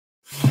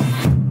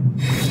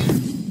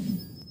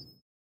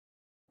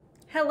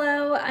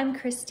Hello, I'm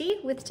Christy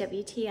with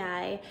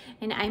WTI,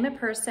 and I'm a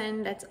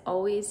person that's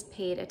always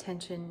paid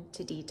attention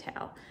to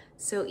detail.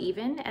 So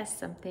even as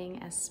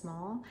something as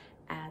small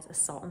as a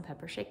salt and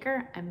pepper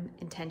shaker, I'm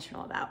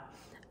intentional about.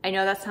 I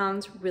know that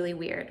sounds really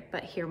weird,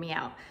 but hear me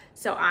out.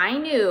 So I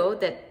knew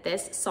that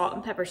this salt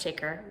and pepper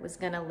shaker was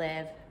gonna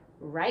live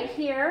right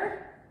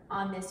here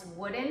on this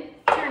wooden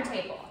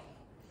turntable.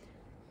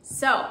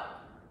 So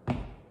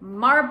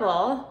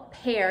marble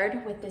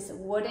paired with this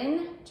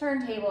wooden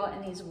turntable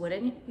and these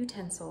wooden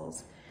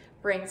utensils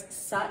brings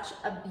such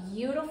a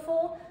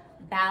beautiful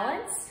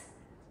balance,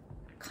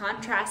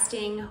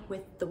 contrasting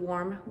with the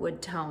warm wood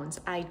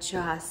tones. I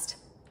just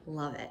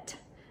love it.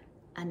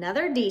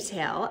 Another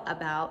detail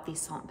about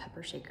these salt and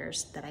pepper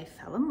shakers that I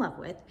fell in love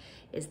with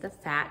is the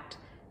fact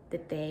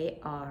that they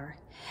are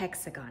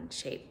hexagon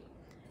shaped.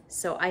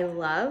 So I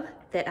love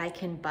that I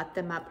can butt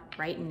them up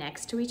right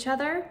next to each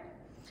other,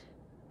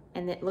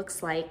 and it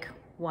looks like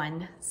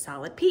one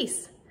solid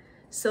piece.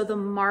 So the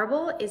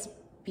marble is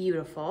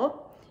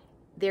beautiful.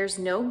 There's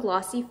no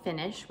glossy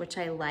finish, which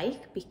I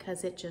like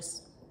because it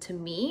just, to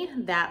me,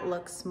 that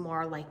looks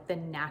more like the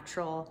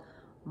natural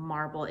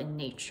marble in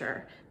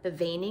nature. The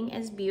veining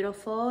is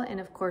beautiful, and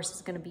of course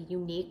it's gonna be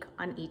unique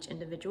on each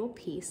individual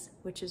piece,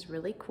 which is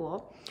really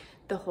cool.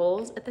 The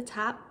holes at the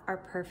top are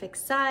perfect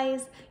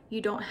size. You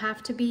don't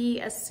have to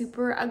be a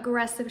super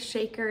aggressive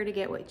shaker to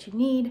get what you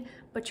need,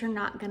 but you're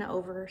not gonna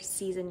over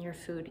season your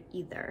food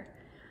either.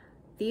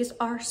 These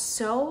are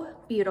so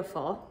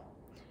beautiful.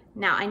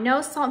 Now, I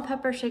know salt and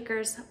pepper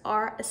shakers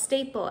are a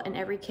staple in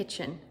every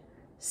kitchen.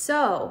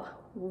 So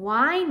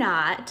why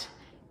not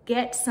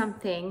get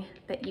something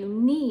that you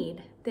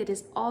need that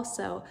is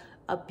also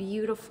a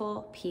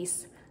beautiful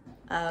piece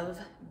of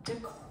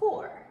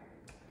decor?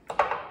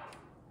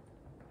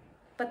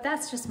 But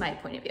that's just my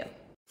point of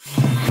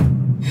view.